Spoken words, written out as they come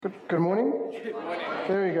Good morning. Good morning.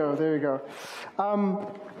 There we go.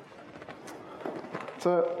 It's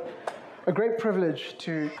a great privilege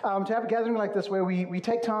to have a gathering like this where we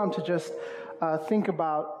take time to just think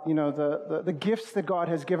about, the gifts that God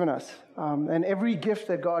has given us. And every gift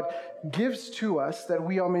that God gives to us that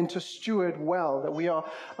we are meant to steward well, that we are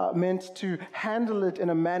meant to handle it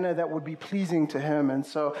in a manner that would be pleasing to Him. And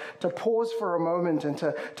so to pause for a moment and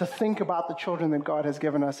to think about the children that God has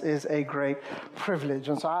given us is a great privilege.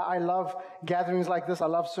 And so I love gatherings like this. I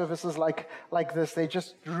love services like this. They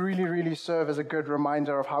just really, really serve as a good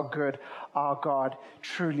reminder of how good our God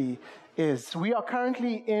truly is. We are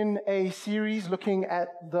currently in a series looking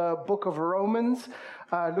at the book of Romans,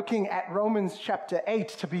 looking at Romans chapter 8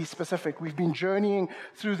 to be specific. We've been journeying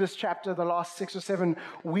through this chapter the last 6 or 7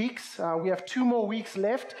 weeks. We have 2 more weeks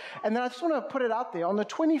left. And then I just want to put it out there. On the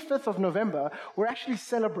 25th of November, we're actually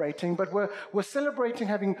celebrating, but we're celebrating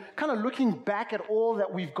having kind of looking back at all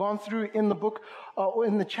that we've gone through in the book, or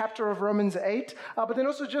in the chapter of Romans 8, but then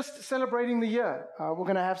also just celebrating the year. We're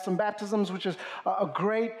going to have some baptisms, which is a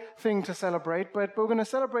great thing to celebrate, but we're going to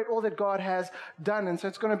celebrate all that God has done. And so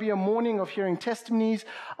it's going to be a morning of hearing testimonies,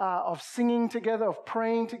 of singing together, of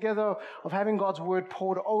praying together, of having God's word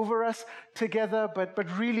poured over us together, but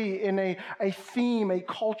really in a theme, a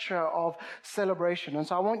culture of celebration. And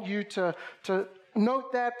so I want you to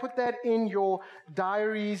note that, put that in your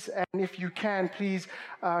diaries, and if you can, please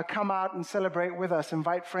come out and celebrate with us.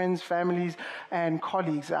 Invite friends, families, and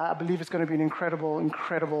colleagues. I believe it's going to be an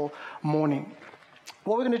incredible morning.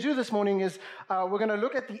 What we're going to do this morning is we're going to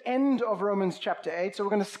look at the end of Romans chapter 8. So we're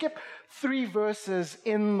going to skip 3 verses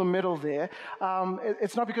in the middle there.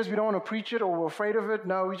 It's not because we don't want to preach it or we're afraid of it.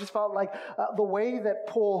 No, we just felt like the way that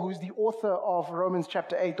Paul, who's the author of Romans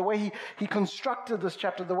chapter 8, the way he constructed this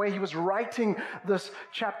chapter, the way he was writing this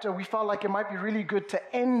chapter, we felt like it might be really good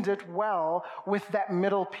to end it well with that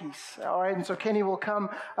middle piece. All right, and so Kenny will come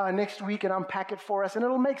next week and unpack it for us, and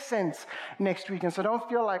it'll make sense next week. And so don't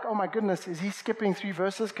feel like, oh my goodness, is he skipping 3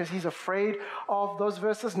 verses because he's afraid of those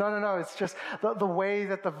verses? No. It's just the way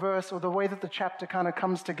that the verse or the way that the chapter kind of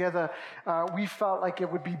comes together. We felt like it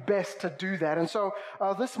would be best to do that. And so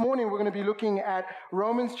this morning we're going to be looking at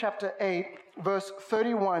Romans chapter 8, verse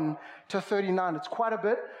 31 to 39. It's quite a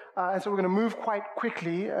bit. And so we're going to move quite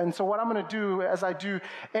quickly. And so what I'm going to do, as I do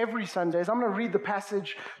every Sunday, is I'm going to read the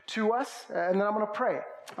passage to us, and then I'm going to pray.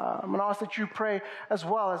 I'm going to ask that you pray as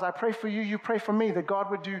well. As I pray for you, you pray for me, that God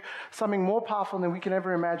would do something more powerful than we can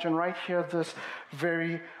ever imagine right here this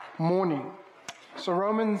very morning. So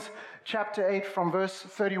Romans chapter 8 from verse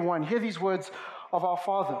 31. Hear these words of our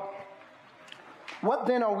Father. What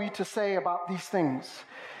then are we to say about these things?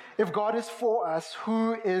 If God is for us,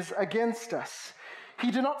 who is against us?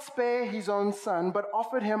 He did not spare his own Son, but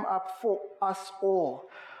offered him up for us all.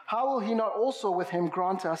 How will he not also with him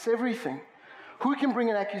grant us everything? Who can bring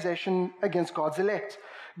an accusation against God's elect?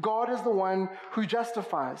 God is the one who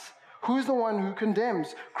justifies. Who's the one who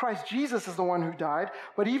condemns? Christ Jesus is the one who died,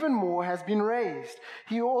 but even more has been raised.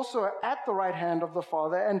 He also at the right hand of the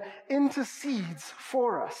Father and intercedes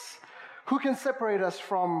for us. Who can separate us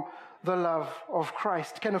from the love of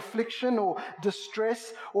Christ? Can affliction or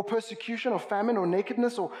distress or persecution or famine or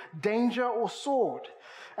nakedness or danger or sword?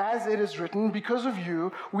 As it is written, because of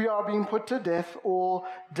you, we are being put to death all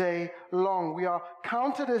day long. We are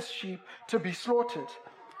counted as sheep to be slaughtered.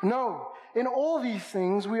 No, in all these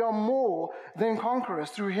things we are more than conquerors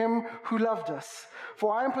through him who loved us.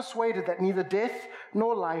 For I am persuaded that neither death,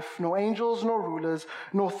 nor life, nor angels, nor rulers,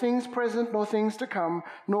 nor things present, nor things to come,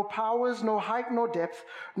 nor powers, nor height, nor depth,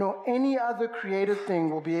 nor any other created thing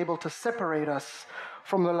will be able to separate us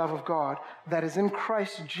from the love of God that is in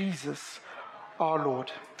Christ Jesus our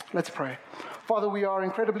Lord. Let's pray. Father, we are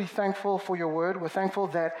incredibly thankful for your word. We're thankful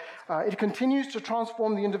that it continues to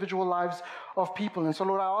transform the individual lives of people. And so,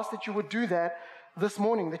 Lord, I ask that you would do that this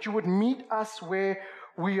morning, that you would meet us where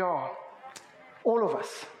we are. All of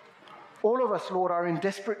us, Lord, are in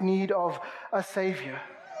desperate need of a Savior.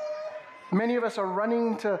 Many of us are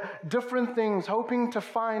running to different things, hoping to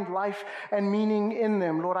find life and meaning in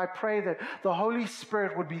them. Lord, I pray that the Holy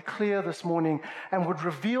Spirit would be clear this morning and would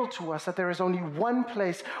reveal to us that there is only one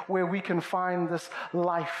place where we can find this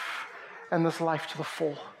life and this life to the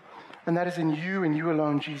full. And that is in you and you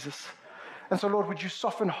alone, Jesus. And so, Lord, would you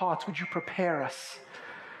soften hearts? Would you prepare us?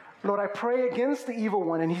 Lord, I pray against the evil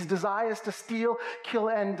one and his desires to steal, kill,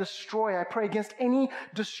 and destroy. I pray against any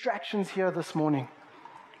distractions here this morning.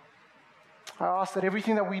 I ask that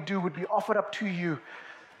everything that we do would be offered up to you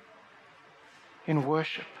in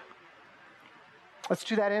worship. It's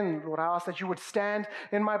to that end, Lord, I ask that you would stand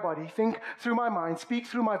in my body, think through my mind, speak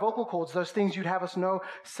through my vocal cords, those things you'd have us know,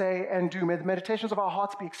 say, and do. May the meditations of our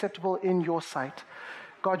hearts be acceptable in your sight.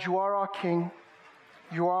 God, you are our King.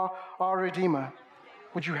 You are our Redeemer.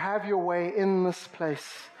 Would you have your way in this place?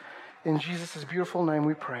 In Jesus' beautiful name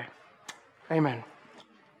we pray. Amen.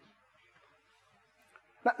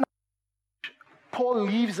 Now, Paul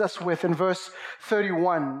leaves us with in verse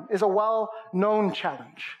 31 is a well-known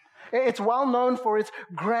challenge. It's well known for its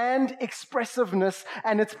grand expressiveness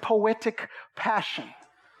and its poetic passion.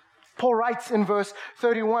 Paul writes in verse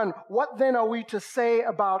 31, what then are we to say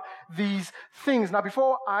about these things? Now,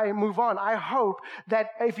 before I move on, I hope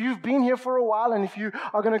that if you've been here for a while and if you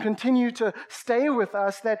are going to continue to stay with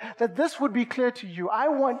us, that this would be clear to you. I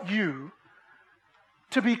want you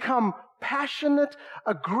to become passionate,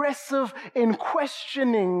 aggressive in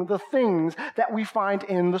questioning the things that we find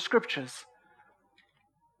in the Scriptures.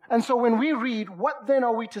 And so when we read, what then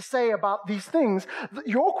are we to say about these things?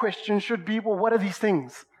 Your question should be, well, what are these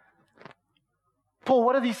things? Paul,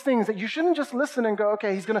 what are these things that you shouldn't just listen and go,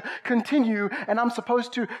 okay, he's going to continue, and I'm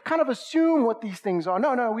supposed to kind of assume what these things are.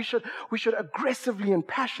 No, we should aggressively and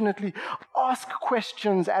passionately ask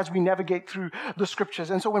questions as we navigate through the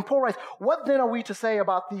Scriptures. And so when Paul writes, what then are we to say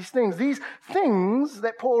about these things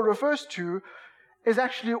that Paul refers to is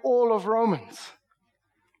actually all of Romans,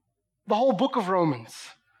 the whole book of Romans.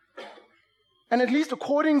 And at least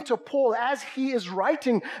according to Paul, as he is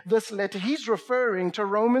writing this letter, he's referring to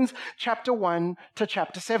Romans chapter 1 to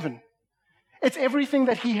chapter 7. It's everything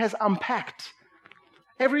that he has unpacked,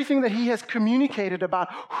 everything that he has communicated about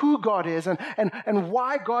who God is and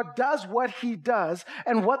why God does what he does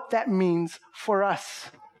and what that means for us.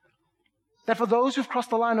 That for those who've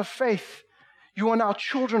crossed the line of faith, you are now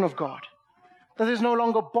children of God. That there's no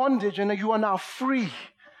longer bondage and that you are now free.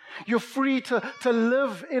 You're free to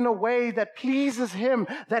live in a way that pleases him,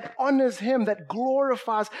 that honors him, that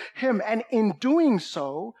glorifies him. And in doing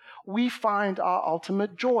so, we find our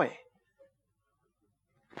ultimate joy.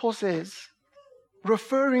 Paul says,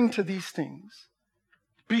 referring to these things,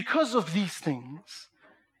 because of these things,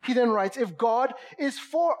 he then writes, if God is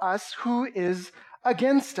for us, who is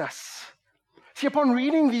against us? See, upon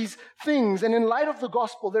reading these things, and in light of the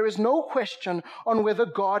gospel, there is no question on whether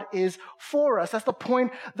God is for us. That's the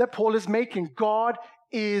point that Paul is making. God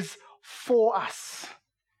is for us.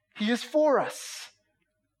 He is for us.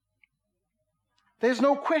 There's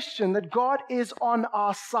no question that God is on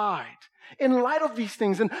our side. In light of these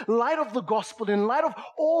things, in light of the gospel, in light of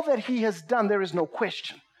all that he has done, there is no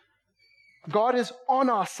question. God is on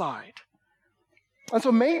our side. And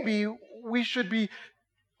so maybe we should be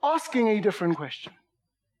asking a different question.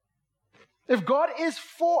 If God is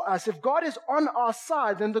for us, if God is on our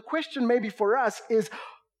side, then the question maybe for us is,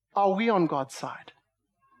 are we on God's side?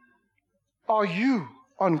 Are you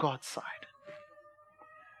on God's side?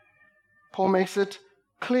 Paul makes it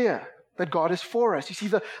clear that God is for us. You see,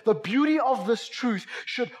 the beauty of this truth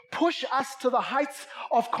should push us to the heights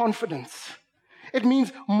of confidence. It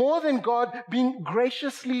means more than God being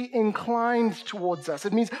graciously inclined towards us.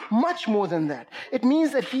 It means much more than that. It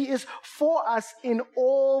means that he is for us in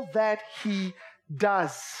all that he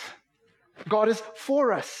does. God is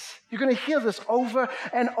for us. You're going to hear this over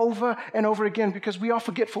and over and over again because we are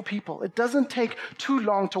forgetful people. It doesn't take too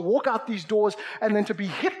long to walk out these doors and then to be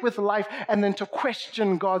hit with life and then to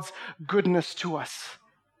question God's goodness to us.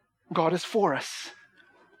 God is for us.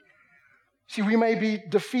 See, we may be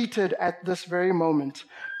defeated at this very moment,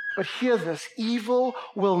 but hear this, evil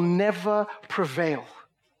will never prevail.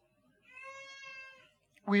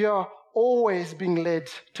 We are always being led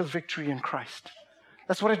to victory in Christ.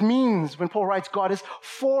 That's what it means when Paul writes, God is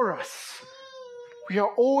for us. We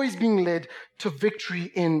are always being led to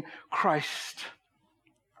victory in Christ.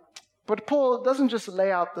 But Paul doesn't just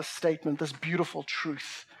lay out this statement, this beautiful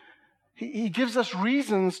truth. He gives us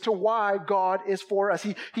reasons to why God is for us.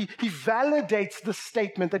 He validates the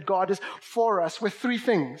statement that God is for us with three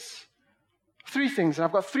things. Three things. And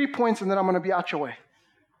I've got 3 points and then I'm going to be out your way.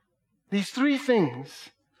 These 3 things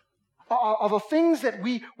are the things that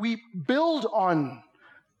we build on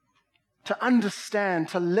to understand,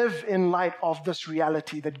 to live in light of this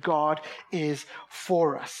reality that God is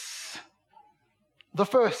for us. The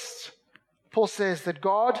first, Paul says that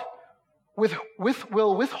God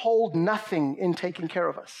will withhold nothing in taking care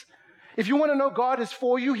of us. If you want to know God is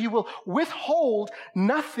for you, he will withhold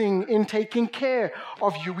nothing in taking care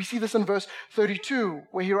of you. We see this in verse 32,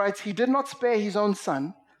 where he writes, he did not spare his own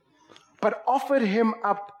son, but offered him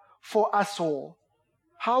up for us all.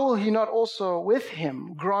 How will he not also with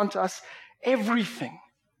him grant us everything?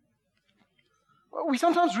 We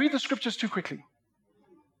sometimes read the scriptures too quickly.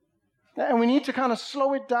 And we need to kind of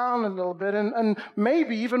slow it down a little bit and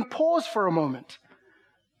maybe even pause for a moment.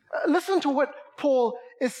 Listen to what Paul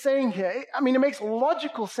is saying here. I mean, it makes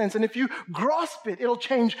logical sense. And if you grasp it, it'll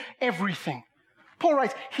change everything. Paul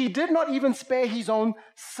writes, he did not even spare his own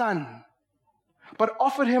son, but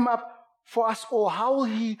offered him up for us all. How will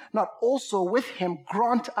he not also with him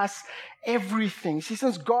grant us everything? See,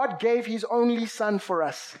 since God gave his only son for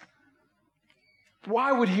us,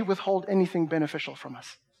 why would he withhold anything beneficial from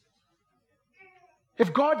us?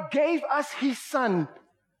 If God gave us his son,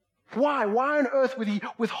 why? Why on earth would he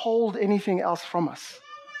withhold anything else from us?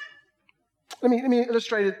 Let me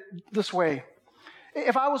illustrate it this way.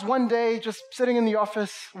 If I was one day just sitting in the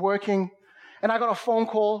office working, and I got a phone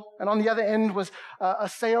call, and on the other end was a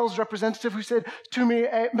sales representative who said to me,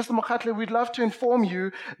 hey, Mr. Mokhatle, we'd love to inform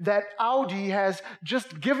you that Audi has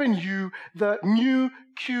just given you the new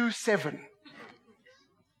Q7.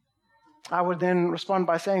 I would then respond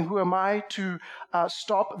by saying, who am I to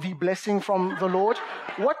stop the blessing from the Lord?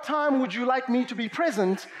 What time would you like me to be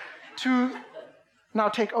present to now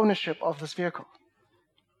take ownership of this vehicle?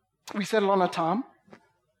 We settle on a time.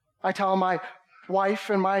 I tell my wife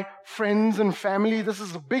and my friends and family, this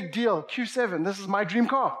is a big deal, Q7, this is my dream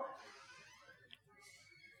car.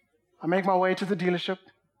 I make my way to the dealership.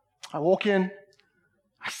 I walk in.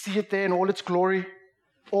 I see it there in all its glory,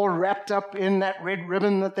 all wrapped up in that red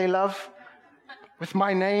ribbon that they love, with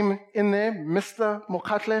my name in there, Mr.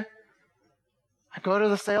 Mokhatle. I go to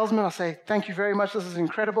the salesman. I say, thank you very much. This is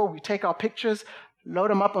incredible. We take our pictures,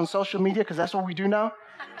 load them up on social media, because that's what we do now.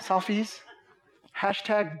 Selfies.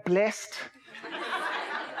 Hashtag blessed.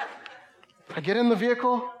 I get in the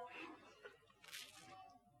vehicle.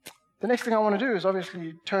 The next thing I want to do is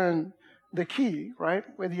obviously turn the key, right,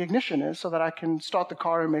 where the ignition is, so that I can start the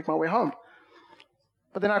car and make my way home.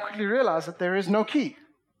 But then I quickly realize that there is no key.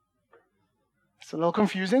 It's a little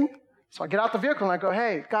confusing. So I get out the vehicle and I go,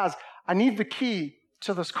 hey, guys, I need the key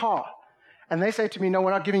to this car. And they say to me, no,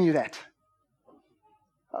 we're not giving you that.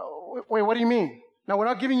 Wait, what do you mean? No, we're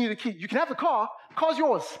not giving you the key. You can have the car. The car's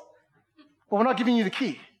yours. But we're not giving you the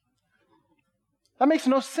key. That makes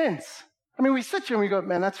no sense. I mean, we sit here and we go,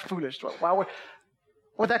 man, that's foolish.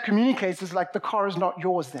 What that communicates is like the car is not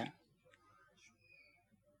yours then.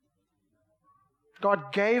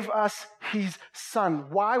 God gave us his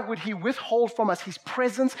son. Why would he withhold from us his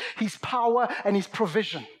presence, his power, and his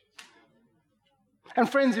provision? And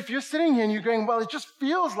friends, if you're sitting here and you're going, well, it just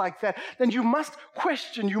feels like that, then you must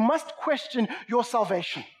question your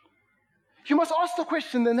salvation. You must ask the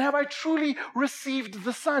question, then, have I truly received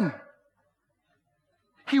the Son?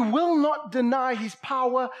 He will not deny his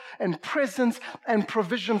power and presence and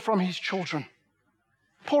provision from his children.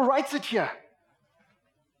 Paul writes it here.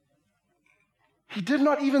 He did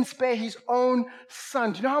not even spare his own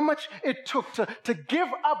son. Do you know how much it took to give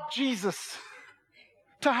up Jesus,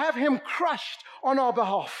 to have him crushed on our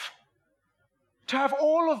behalf, to have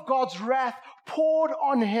all of God's wrath poured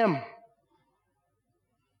on him?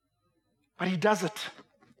 But he does it.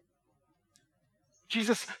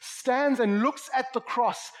 Jesus stands and looks at the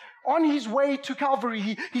cross. On his way to Calvary,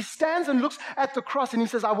 he stands and looks at the cross and he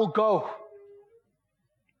says, I will go.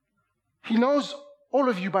 He knows all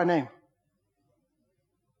of you by name.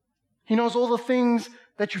 He knows all the things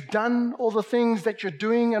that you've done, all the things that you're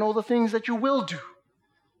doing, and all the things that you will do.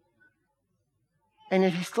 And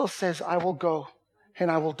yet he still says, I will go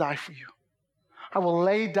and I will die for you. I will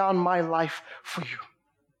lay down my life for you.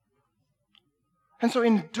 And so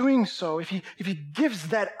in doing so, if he gives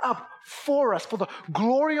that up for us, for the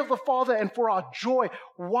glory of the Father and for our joy,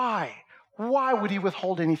 why? Why would he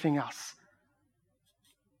withhold anything else?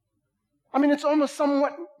 I mean, it's almost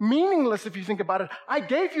somewhat meaningless if you think about it. I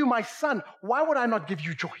gave you my son. Why would I not give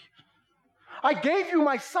you joy? I gave you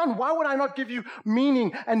my son. Why would I not give you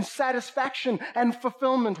meaning and satisfaction and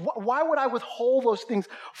fulfillment? Why would I withhold those things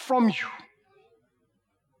from you?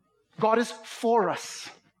 God is for us.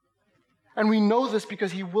 And we know this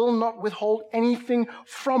because he will not withhold anything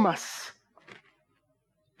from us,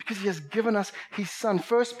 because he has given us his son.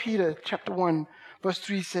 1 Peter chapter 1, verse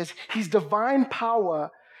 3 says, his divine power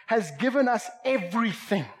has given us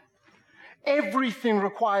everything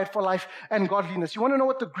required for life and godliness. You want to know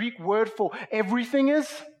what the Greek word for everything is?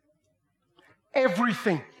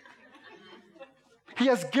 Everything. He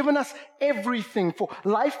has given us everything for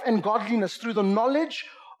life and godliness through the knowledge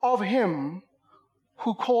of him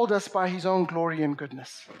who called us by his own glory and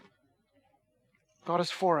goodness. God is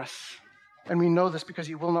for us, and we know this because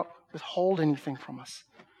he will not withhold anything from us.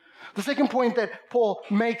 The second point that Paul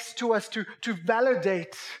makes to us to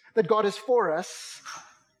validate that God is for us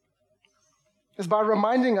is by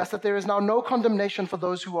reminding us that there is now no condemnation for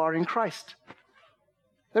those who are in Christ.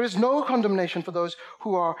 There is no condemnation for those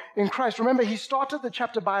who are in Christ. Remember, he started the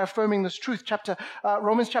chapter by affirming this truth.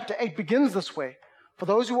 Romans chapter 8 begins this way. For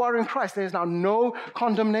those who are in Christ, there is now no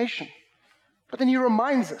condemnation. But then he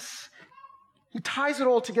reminds us. He ties it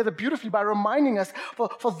all together beautifully by reminding us,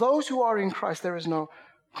 for those who are in Christ, there is no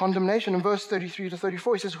condemnation. In verse 33 to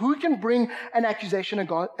 34, he says, who can bring an accusation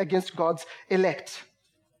against God's elect?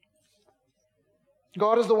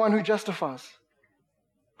 God is the one who justifies.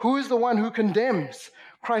 Who is the one who condemns?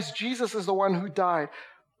 Christ Jesus is the one who died,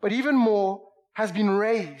 but even more has been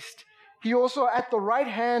raised. He also at the right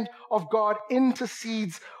hand of God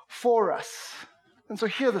intercedes for us. And so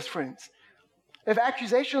hear this, friends. If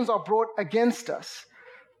accusations are brought against us,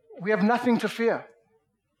 we have nothing to fear.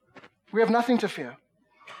 We have nothing to fear.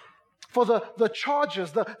 For the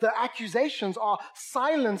charges, the accusations are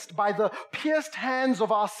silenced by the pierced hands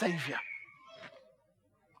of our Savior.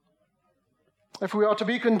 If we are to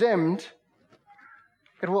be condemned,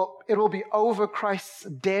 it will be over Christ's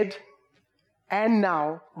dead and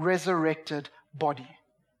now resurrected body,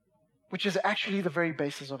 which is actually the very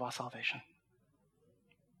basis of our salvation.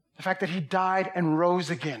 The fact that he died and rose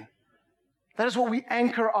again. That is what we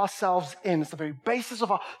anchor ourselves in. It's the very basis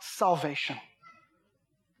of our salvation.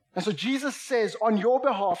 And so Jesus says on your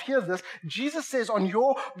behalf, hear this, Jesus says on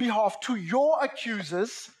your behalf to your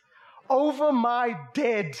accusers, over my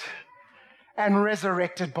dead and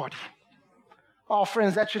resurrected body. Oh,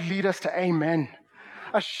 friends, that should lead us to amen.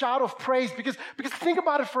 A shout of praise, because think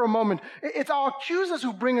about it for a moment. It's our accusers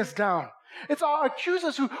who bring us down. It's our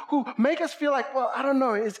accusers who make us feel like, well, I don't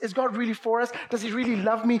know, is God really for us? Does he really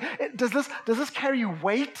love me? Does this carry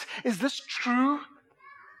weight? Is this true?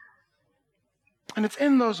 And it's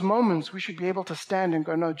in those moments we should be able to stand and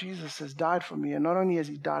go, no, Jesus has died for me. And not only has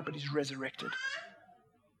he died, but he's resurrected.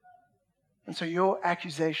 And so your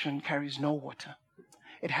accusation carries no water.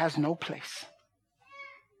 It has no place.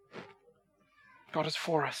 God is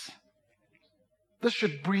for us. This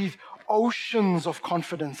should breathe oceans of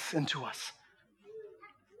confidence into us.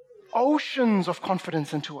 Oceans of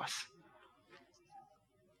confidence into us.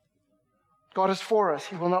 God is for us.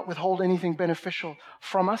 He will not withhold anything beneficial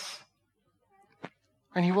from us.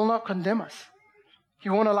 And he will not condemn us. He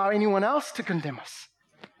won't allow anyone else to condemn us,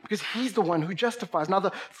 because he's the one who justifies. Now,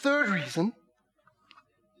 the third reason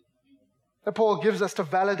that Paul gives us to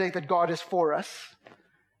validate that God is for us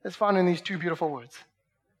is found in these two beautiful words.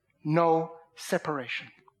 No separation.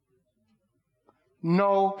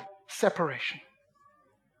 No separation.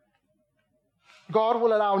 God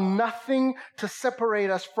will allow nothing to separate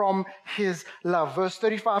us from his love. Verse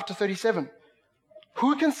 35 to 37.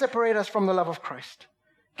 Who can separate us from the love of Christ?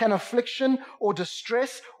 Can affliction or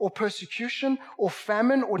distress or persecution or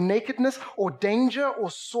famine or nakedness or danger or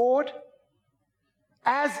sword?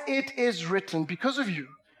 As it is written, because of you,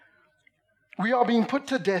 we are being put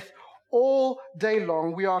to death all day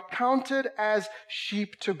long. We are counted as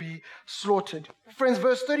sheep to be slaughtered. Friends,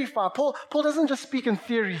 verse 35, Paul doesn't just speak in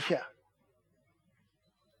theory here.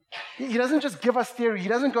 He doesn't just give us theory. He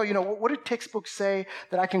doesn't go, what did textbooks say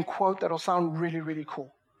that I can quote that'll sound really, really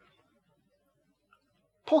cool?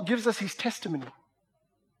 Paul gives us his testimony.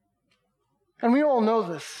 And we all know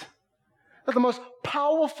this, that the most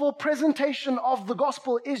powerful presentation of the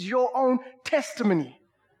gospel is your own testimony.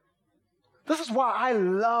 This is why I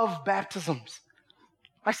love baptisms.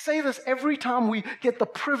 I say this every time we get the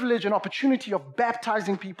privilege and opportunity of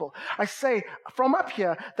baptizing people. I say from up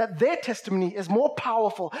here that their testimony is more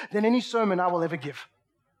powerful than any sermon I will ever give,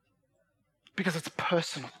 because it's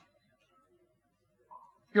personal.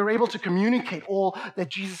 You're able to communicate all that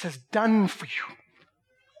Jesus has done for you.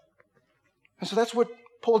 And so that's what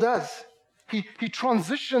Paul does. He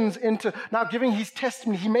transitions into now giving his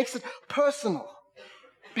testimony. He makes it personal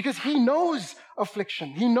because he knows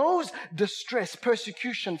affliction. He knows distress,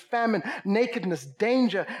 persecution, famine, nakedness,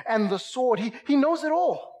 danger, and the sword. He knows it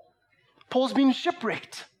all. Paul's been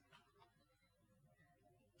shipwrecked.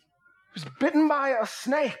 He was bitten by a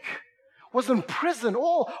snake, was in prison,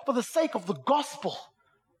 all for the sake of the gospel.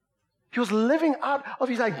 He was living out of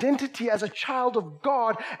his identity as a child of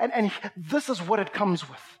God, and this is what it comes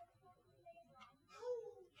with.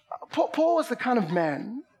 Paul was the kind of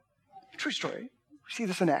man, true story, we see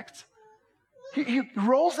this in Acts. He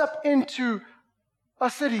rolls up into a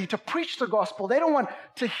city to preach the gospel. They don't want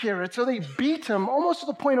to hear it, so they beat him almost to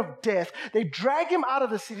the point of death. They drag him out of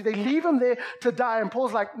the city. They leave him there to die, and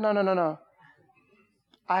Paul's like, no.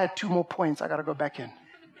 I had 2 more points. I got to go back in.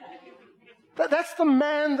 That's the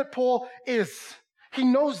man that Paul is. He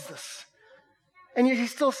knows this. And yet he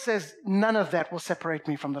still says, none of that will separate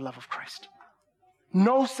me from the love of Christ.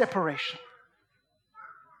 No separation.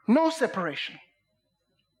 No separation.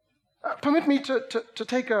 Permit me to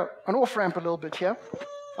take an off-ramp a little bit here.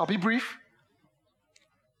 I'll be brief.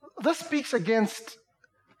 This speaks against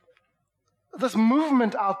this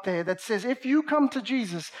movement out there that says if you come to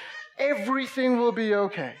Jesus, everything will be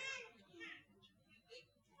okay.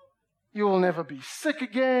 You will never be sick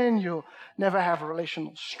again. You'll never have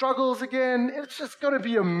relational struggles again. It's just going to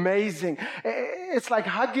be amazing. It's like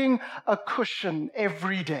hugging a cushion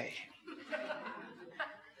every day.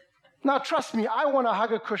 Now, trust me, I want to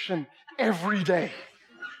hug a cushion every day.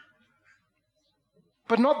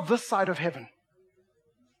 But not this side of heaven.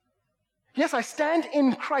 Yes, I stand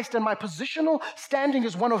in Christ, and my positional standing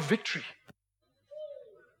is one of victory.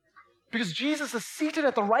 Because Jesus is seated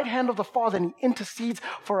at the right hand of the Father and he intercedes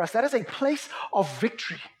for us. That is a place of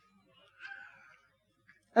victory.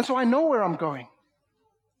 And so I know where I'm going.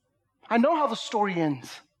 I know how the story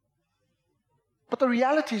ends. But the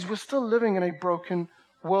reality is we're still living in a broken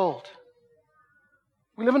world.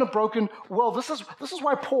 We live in a broken world. This is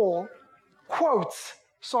why Paul quotes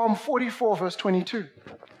Psalm 44, verse 22.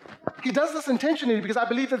 He does this intentionally because I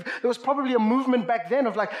believe that there was probably a movement back then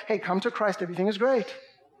of like, hey, come to Christ, everything is great.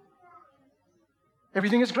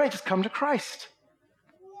 Everything is great, just come to Christ.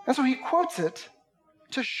 And so he quotes it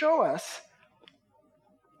to show us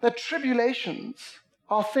that tribulations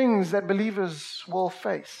are things that believers will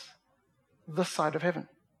face this side of heaven.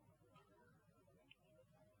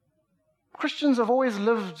 Christians have always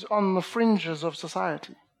lived on the fringes of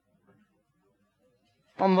society,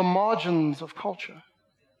 on the margins of culture.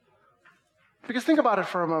 Because think about it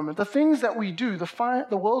for a moment. The things that we do,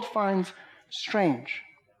 the world finds strange.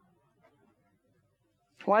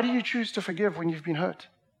 Why do you choose to forgive when you've been hurt?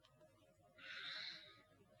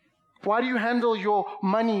 Why do you handle your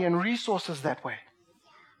money and resources that way?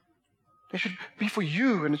 They should be for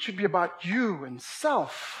you, and it should be about you and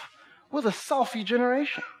self. We're the selfie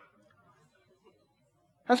generation.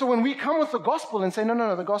 And so when we come with the gospel and say,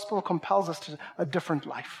 no, the gospel compels us to a different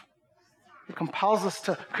life. It compels us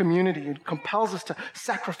to community. It compels us to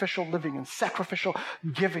sacrificial living and sacrificial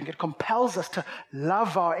giving. It compels us to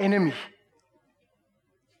love our enemy.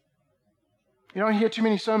 You don't hear too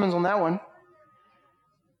many sermons on that one.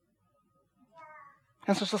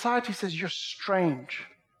 And so society says you're strange.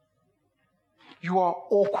 You are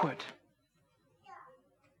awkward.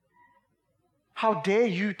 How dare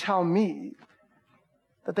you tell me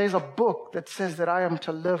that there's a book that says that I am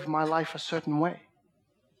to live my life a certain way?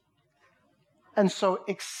 And so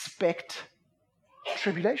expect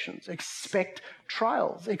tribulations, expect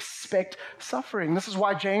trials, expect suffering. This is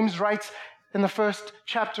why James writes in the first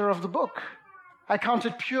chapter of the book, I count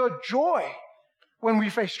it pure joy when we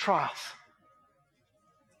face trials.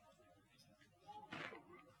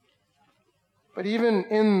 But even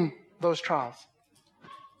in those trials,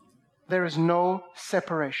 there is no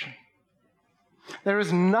separation. There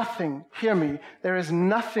is nothing, hear me, there is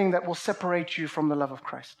nothing that will separate you from the love of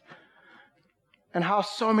Christ. And how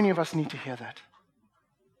so many of us need to hear that.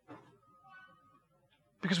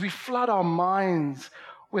 Because we flood our minds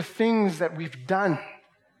with things that we've done.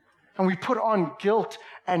 And we put on guilt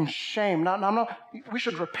and shame. Now, we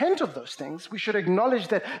should repent of those things. We should acknowledge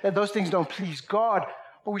that those things don't please God.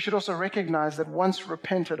 But we should also recognize that once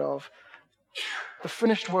repented of, the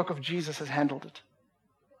finished work of Jesus has handled it.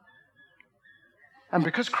 And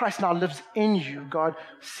because Christ now lives in you, God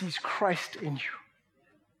sees Christ in you.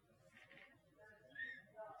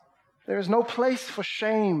 There is no place for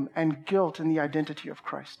shame and guilt in the identity of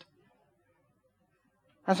Christ.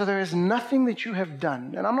 And so there is nothing that you have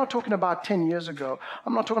done, and I'm not talking about 10 years ago,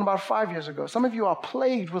 I'm not talking about 5 years ago. Some of you are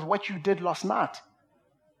plagued with what you did last night.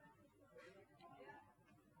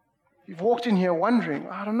 You've walked in here wondering,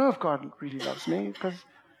 I don't know if God really loves me, because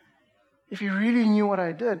if he really knew what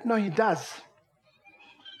I did, no, he does.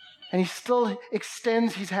 And he still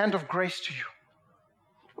extends his hand of grace to you.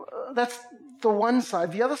 That's the one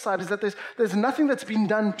side. The other side is that there's nothing that's been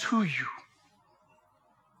done to you.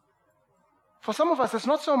 For some of us, it's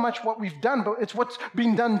not so much what we've done, but it's what's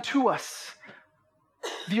been done to us.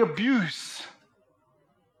 The abuse,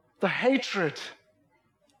 the hatred,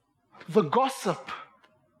 the gossip.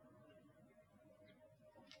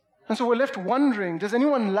 And so we're left wondering, does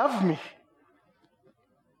anyone love me?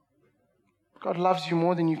 God loves you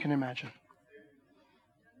more than you can imagine.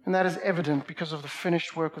 And that is evident because of the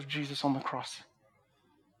finished work of Jesus on the cross.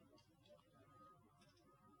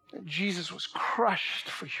 Jesus was crushed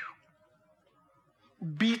for you.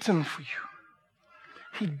 Beaten for you.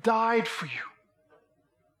 He died for you.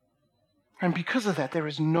 And because of that, there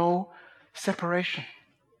is no separation.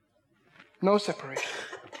 No separation.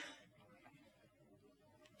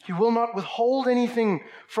 He will not withhold anything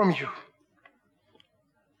from you.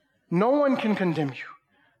 No one can condemn you.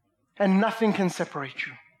 and nothing can separate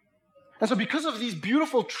you. And so because of these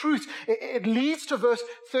beautiful truths, it leads to verse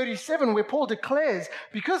 37 where Paul declares,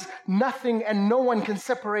 because nothing and no one can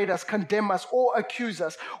separate us, condemn us, or accuse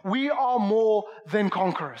us, we are more than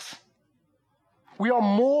conquerors. We are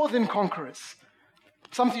more than conquerors.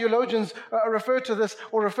 Some theologians refer to this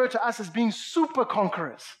or refer to us as being super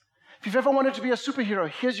conquerors. If you've ever wanted to be a superhero,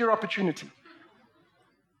 here's your opportunity.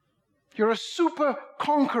 You're a super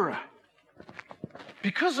conqueror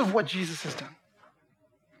because of what Jesus has done.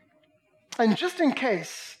 And just in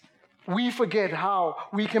case we forget how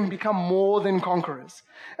we can become more than conquerors,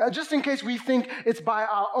 just in case we think it's by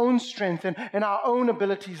our own strength and our own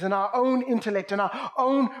abilities and our own intellect and our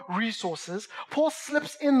own resources, Paul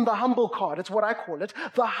slips in the humble card. It's what I call it,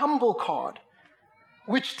 the humble card,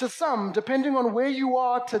 which to some, depending on where you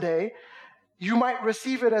are today, you might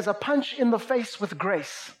receive it as a punch in the face with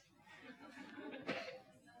grace.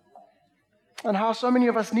 And how so many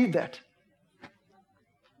of us need that.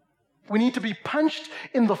 We need to be punched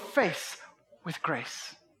in the face with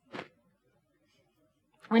grace.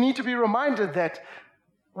 We need to be reminded that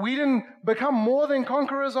we didn't become more than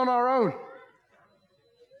conquerors on our own.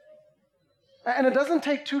 And it doesn't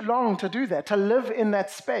take too long to do that, to live in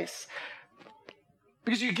that space.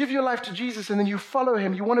 Because you give your life to Jesus and then you follow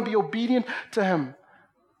him. You want to be obedient to him.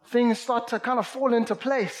 Things start to kind of fall into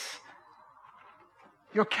place.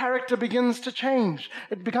 Your character begins to change.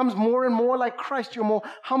 It becomes more and more like Christ. You're more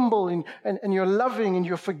humble and you're loving and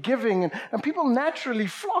you're forgiving. And people naturally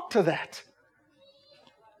flock to that.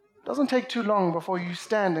 It doesn't take too long before you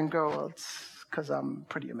stand and go, well, it's because I'm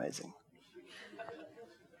pretty amazing.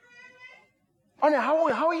 Oh, now,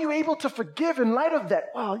 how are you able to forgive in light of that?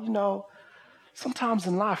 Well, sometimes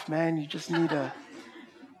in life, man, you just need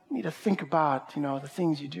to think about, the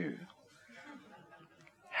things you do.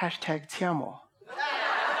 #Tiamo.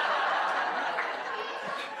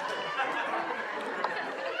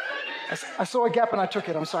 I saw a gap and I took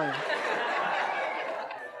it. I'm sorry.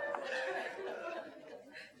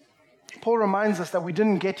 Paul reminds us that we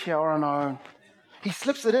didn't get here on our own. He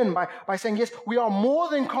slips it in by saying, yes, we are more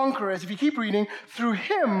than conquerors, if you keep reading, through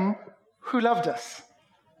him who loved us.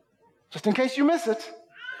 Just in case you miss it.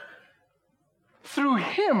 Through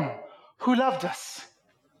him who loved us.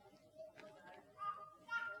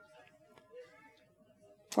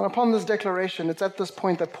 And upon this declaration, it's at this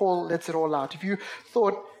point that Paul lets it all out. If you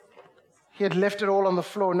thought he had left it all on the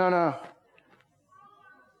floor, no.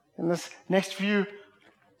 In this next few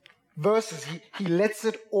verses, he lets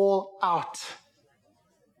it all out.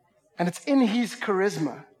 And it's in his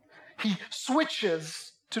charisma. He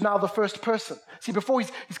switches to now the first person. See, before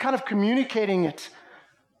he's kind of communicating it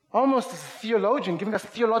almost as a theologian, giving us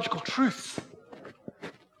theological truths.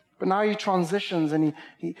 But now he transitions and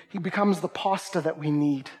he becomes the pastor that we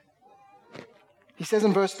need. He says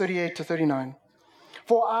in verse 38 to 39,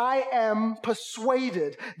 for I am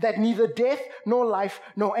persuaded that neither death nor life,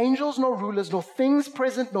 nor angels nor rulers, nor things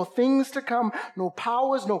present, nor things to come, nor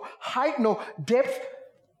powers, nor height, nor depth,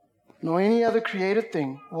 nor any other created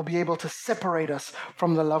thing will be able to separate us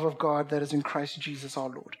from the love of God that is in Christ Jesus our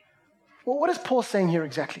Lord. Well, what is Paul saying here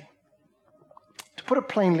exactly? To put it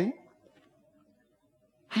plainly,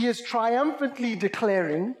 he is triumphantly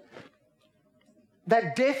declaring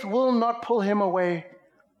that death will not pull him away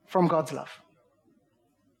from God's love.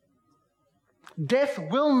 Death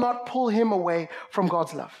will not pull him away from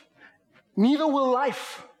God's love. Neither will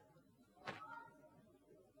life.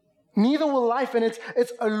 Neither will life and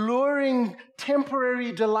its alluring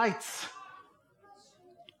temporary delights,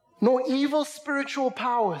 nor evil spiritual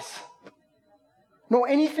powers, nor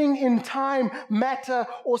anything in time, matter,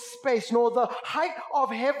 or space, nor the height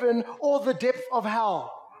of heaven or the depth of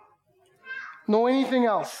hell, nor anything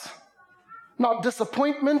else. Not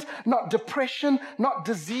disappointment, not depression, not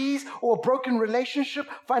disease or broken relationship,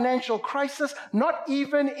 financial crisis, not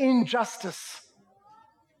even injustice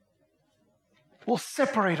will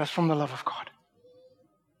separate us from the love of God.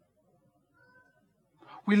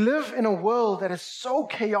 We live in a world that is so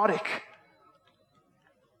chaotic.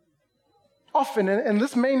 Often, and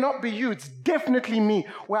this may not be you, it's definitely me,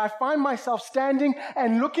 where I find myself standing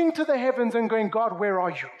and looking to the heavens and going, God, where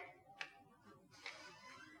are you?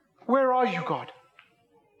 Where are you, God?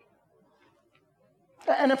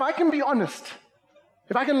 And if I can be honest,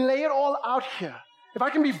 if I can lay it all out here, if I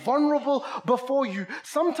can be vulnerable before you,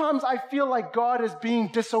 sometimes I feel like God is being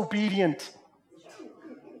disobedient.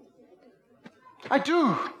 I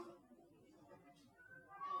do.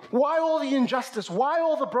 Why all the injustice? Why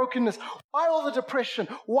all the brokenness? Why all the depression?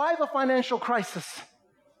 Why the financial crisis?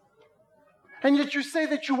 And yet you say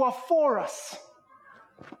that you are for us.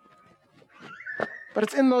 But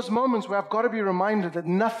it's in those moments where I've got to be reminded that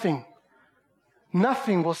nothing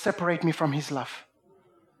nothing will separate me from his love.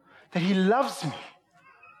 That he loves me.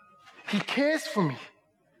 He cares for me.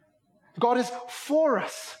 God is for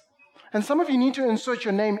us. And some of you need to insert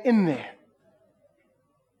your name in there.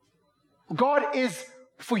 God is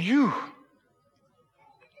for you.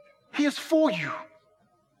 He is for you.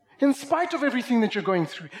 In spite of everything that you're going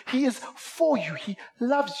through, he is for you. He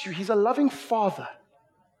loves you. He's a loving father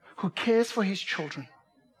who cares for his children.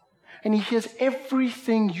 And he hears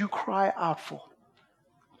everything you cry out for.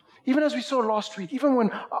 Even as we saw last week, even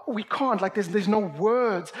when we can't, like there's no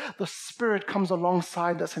words, the Spirit comes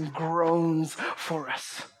alongside us and groans for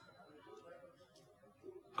us.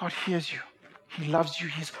 God hears you. He loves you.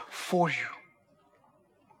 He's for you.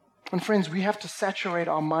 And friends, we have to saturate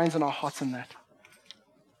our minds and our hearts in that.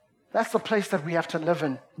 That's the place that we have to live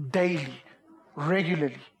in daily,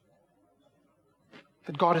 regularly.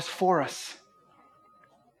 That God is for us.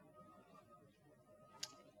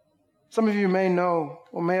 Some of you may know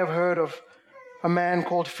or may have heard of a man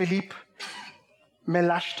called Philippe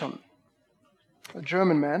Melanchthon, a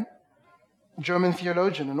German man, a German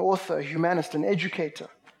theologian, an author, a humanist, an educator.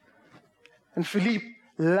 And Philippe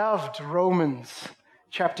loved Romans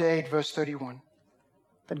chapter 8, verse 31,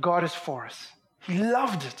 that God is for us. He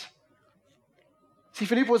loved it. See,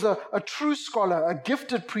 Philippe was a true scholar, a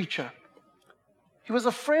gifted preacher. He was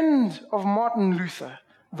a friend of Martin Luther,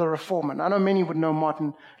 the Reformer. And I know many would know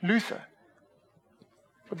Martin Luther,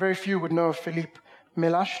 but very few would know of Philippe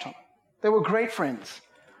Melanchthon. They were great friends.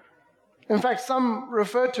 In fact, some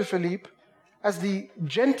referred to Philippe as the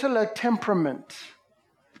gentler temperament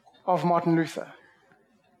of Martin Luther.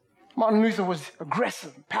 Martin Luther was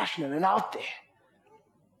aggressive, passionate, and out there.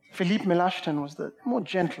 Philippe Melanchthon was the more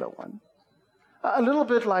gentler one. A little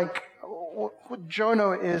bit like what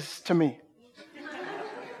Jono is to me.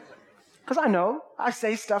 Because I know, I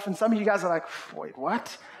say stuff, and some of you guys are like, wait,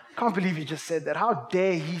 what? I can't believe he just said that. How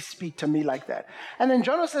dare he speak to me like that? And then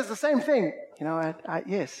Jono says the same thing. You know,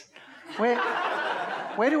 yes.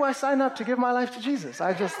 Where do I sign up to give my life to Jesus?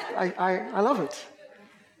 I love it.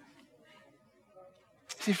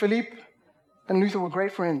 See, Philippe and Luther were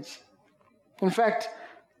great friends. In fact,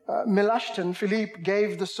 Melanchthon, Philippe,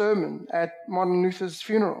 gave the sermon at Martin Luther's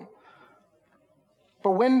funeral.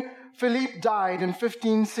 But when Philippe died in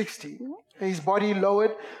 1560, his body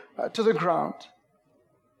lowered to the ground,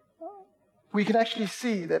 we can actually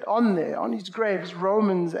see that on there, on his grave, is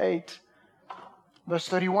Romans 8, verse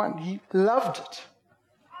 31. He loved it.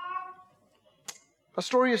 A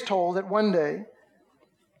story is told that one day,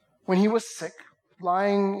 when he was sick,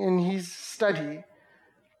 lying in his study,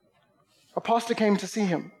 a pastor came to see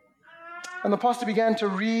him. And the pastor began to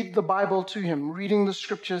read the Bible to him, reading the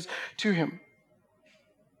scriptures to him.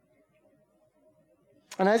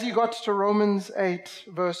 And as he got to Romans 8,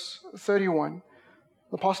 verse 31,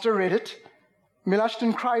 the pastor read it.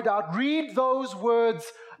 Melanchthon cried out, "Read those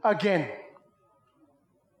words again.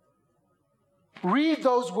 Read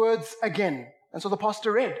those words again." And so the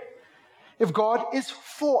pastor read, "If God is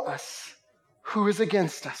for us, who is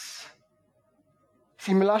against us?"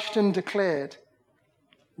 See, Melanchthon declared,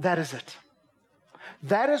 that is it.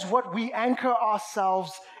 That is what we anchor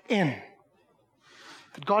ourselves in.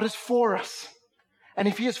 That God is for us. And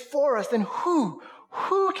if he is for us, then who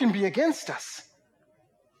can be against us?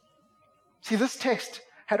 See, this text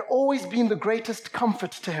had always been the greatest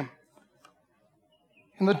comfort to him.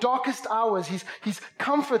 In the darkest hours, he's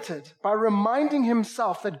comforted by reminding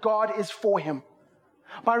himself that God is for him.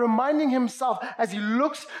 By reminding himself as he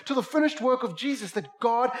looks to the finished work of Jesus that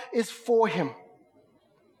God is for him.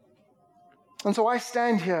 And so I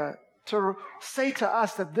stand here to say to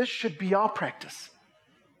us that this should be our practice.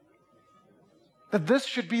 That this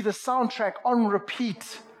should be the soundtrack on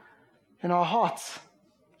repeat in our hearts.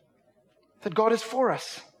 That God is for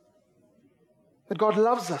us. That God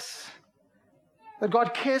loves us. That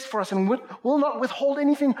God cares for us and will not withhold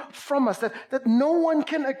anything from us. That no one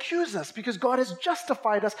can accuse us because God has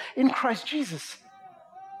justified us in Christ Jesus.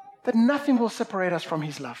 That nothing will separate us from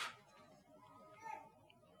his love.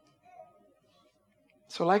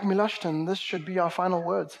 So like Melanchthon, this should be our final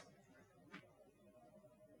words.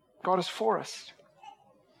 God is for us.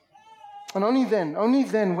 And only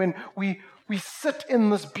then when we sit in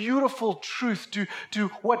this beautiful truth to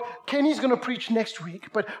what Kenny's going to preach next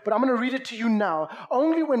week, but I'm going to read it to you now.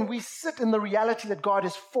 Only when we sit in the reality that God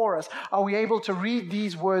is for us are we able to read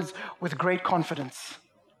these words with great confidence.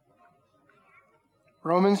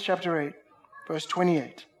 Romans chapter 8, verse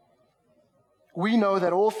 28. We know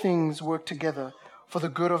that all things work together for the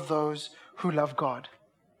good of those who love God,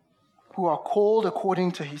 who are called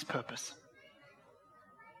according to his purpose.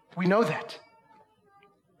 We know that.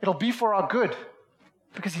 It'll be for our good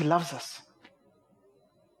because he loves us.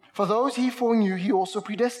 For those he foreknew, he also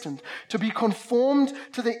predestined to be conformed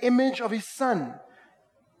to the image of his Son,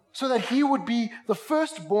 so that he would be the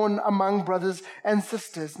firstborn among brothers and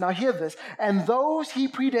sisters. Now hear this. And those he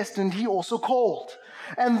predestined, he also called.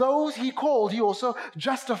 And those he called, he also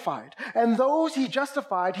justified. And those he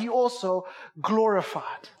justified, he also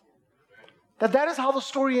glorified. That is how the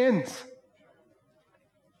story ends.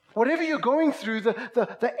 Whatever you're going through,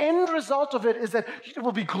 the end result of it is that it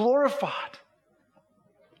will be glorified.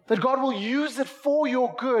 That God will use it for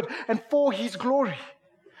your good and for his glory.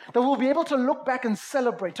 That we'll be able to look back and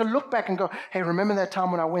celebrate, to look back and go, hey, remember that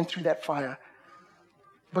time when I went through that fire?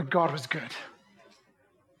 But God was good.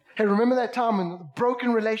 Hey, remember that time when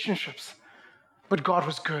broken relationships? But God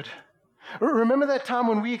was good. Remember that time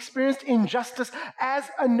when we experienced injustice as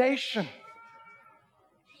a nation?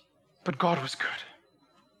 But God was good.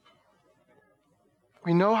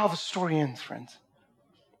 We know how the story ends, friends.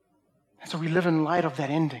 And so we live in light of that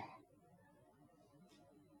ending.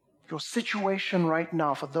 Your situation right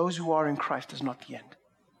now, for those who are in Christ, is not the end.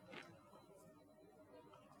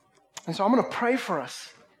 And so I'm going to pray for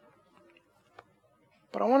us.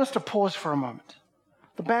 But I want us to pause for a moment.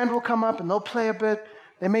 The band will come up and they'll play a bit.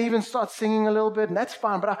 They may even start singing a little bit, and that's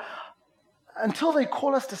fine. But until they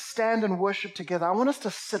call us to stand and worship together, I want us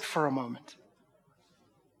to sit for a moment.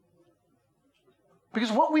 Because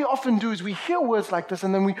what we often do is we hear words like this,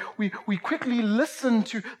 and then we quickly listen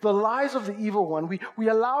to the lies of the evil one. We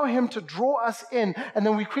allow him to draw us in, and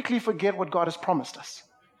then we quickly forget what God has promised us.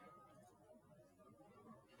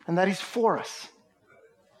 And that he's for us.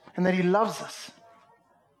 And that he loves us.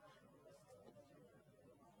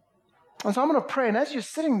 And so I'm going to pray, and as you're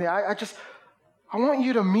sitting there, I want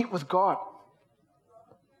you to meet with God.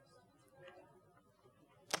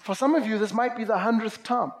 For some of you, this might be the 100th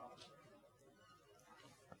time.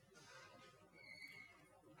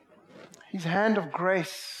 His hand of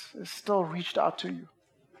grace is still reached out to you.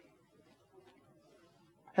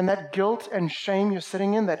 And that guilt and shame you're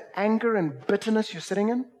sitting in, that anger and bitterness you're sitting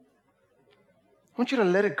in, I want you to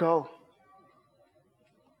let it go.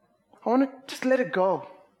 I want to just let it go.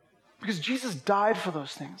 Because Jesus died for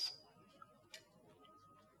those things.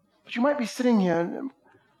 But you might be sitting here and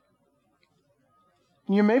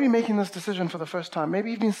you may be making this decision for the first time.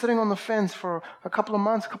 Maybe you've been sitting on the fence for a couple of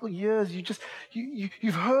months, a couple of years.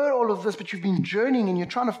 You've heard all of this, but you've been journeying and you're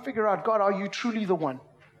trying to figure out, God, are you truly the one?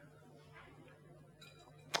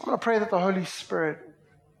 I'm going to pray that the Holy Spirit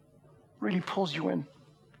really pulls you in.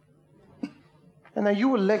 And that you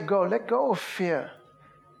will let go of fear.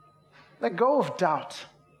 Let go of doubt.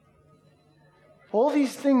 All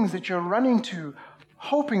these things that you're running to,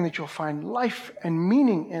 hoping that you'll find life and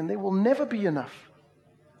meaning in, they will never be enough.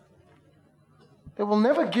 They will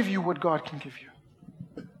never give you what God can give you.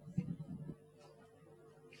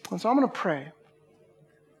 And so I'm going to pray.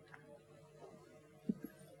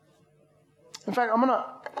 In fact, I'm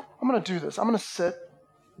going to do this. I'm going to sit.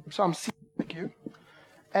 So I'm seated like you.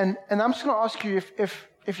 And I'm just going to ask you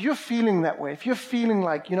if you're feeling that way, if you're feeling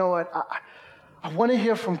like, you know what, I want to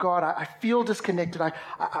hear from God. I feel disconnected.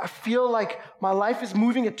 I feel like my life is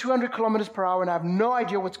moving at 200 kilometers per hour and I have no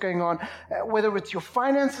idea what's going on, whether it's your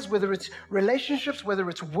finances, whether it's relationships, whether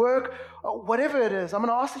it's work, whatever it is. I'm going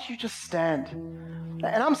to ask that you just stand. And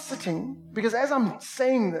I'm sitting because as I'm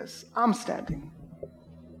saying this, I'm standing.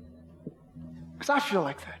 Because I feel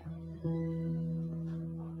like that.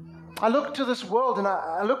 I look to this world and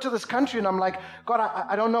I look to this country and I'm like, God,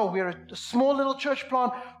 I don't know. We're a small little church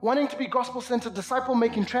plant wanting to be gospel-centered,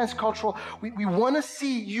 disciple-making, transcultural. We want to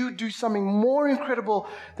see you do something more incredible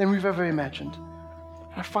than we've ever imagined.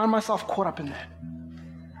 And I find myself caught up in that.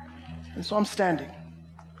 And so I'm standing.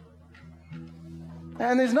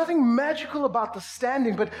 And there's nothing magical about the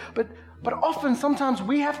standing, but often, sometimes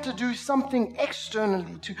we have to do something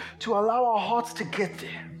externally to allow our hearts to get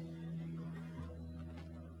there.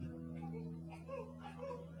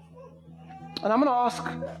 And I'm going to ask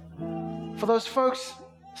for those folks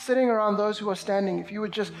sitting around those who are standing, if you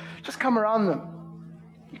would just come around them.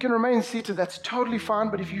 You can remain seated, that's totally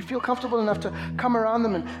fine, but if you feel comfortable enough to come around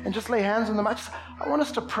them and just lay hands on them, I want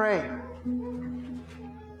us to pray.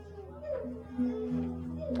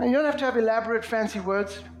 And you don't have to have elaborate, fancy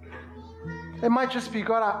words. It might just be,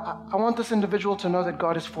 God, I want this individual to know that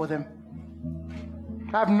God is for them.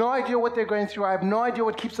 I have no idea what they're going through. I have no idea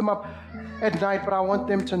what keeps them up at night, but I want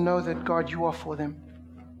them to know that, God, you are for them.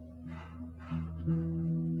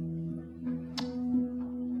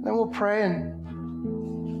 Then we'll pray,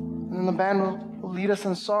 and then the band will lead us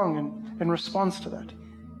in song in response to that.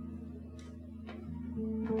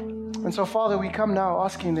 And so, Father, we come now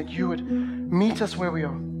asking that you would meet us where we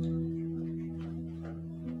are.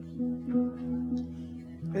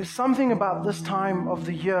 There's something about this time of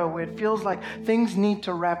the year where it feels like things need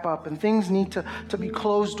to wrap up and things need to be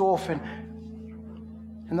closed off and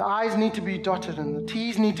the I's need to be dotted and the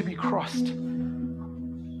T's need to be crossed.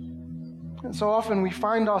 And so often we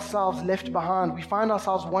find ourselves left behind. We find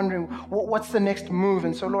ourselves wondering, what's the next move?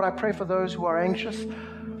 And so, Lord, I pray for those who are anxious,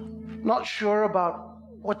 not sure about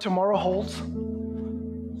what tomorrow holds.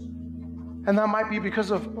 And that might be because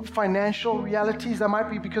of financial realities. That might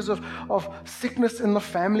be because of sickness in the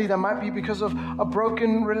family. That might be because of a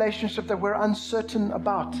broken relationship that we're uncertain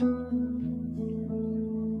about.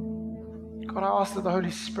 God, I ask that the Holy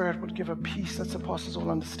Spirit would give a peace that surpasses all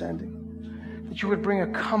understanding. That you would bring a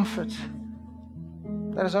comfort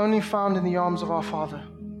that is only found in the arms of our Father.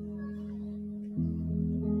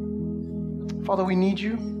 Father, we need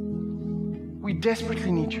you. We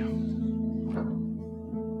desperately need you.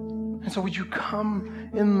 And so would you come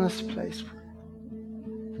in this place?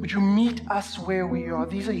 Would you meet us where we are?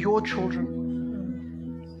 These are your children.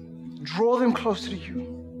 Draw them closer to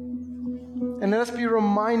you. And let us be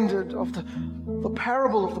reminded of the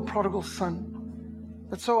parable of the prodigal son.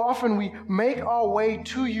 That so often we make our way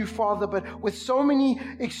to you, Father, but with so many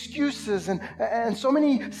excuses and so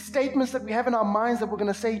many statements that we have in our minds that we're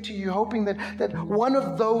going to say to you, hoping that one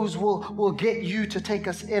of those will get you to take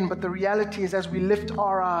us in. But the reality is, as we lift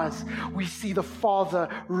our eyes, we see the Father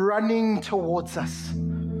running towards us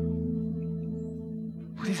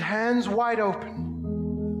with his hands wide open.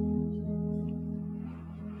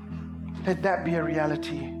 Let that be a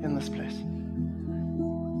reality in this place.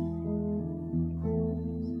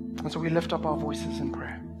 And so we lift up our voices in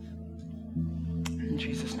prayer.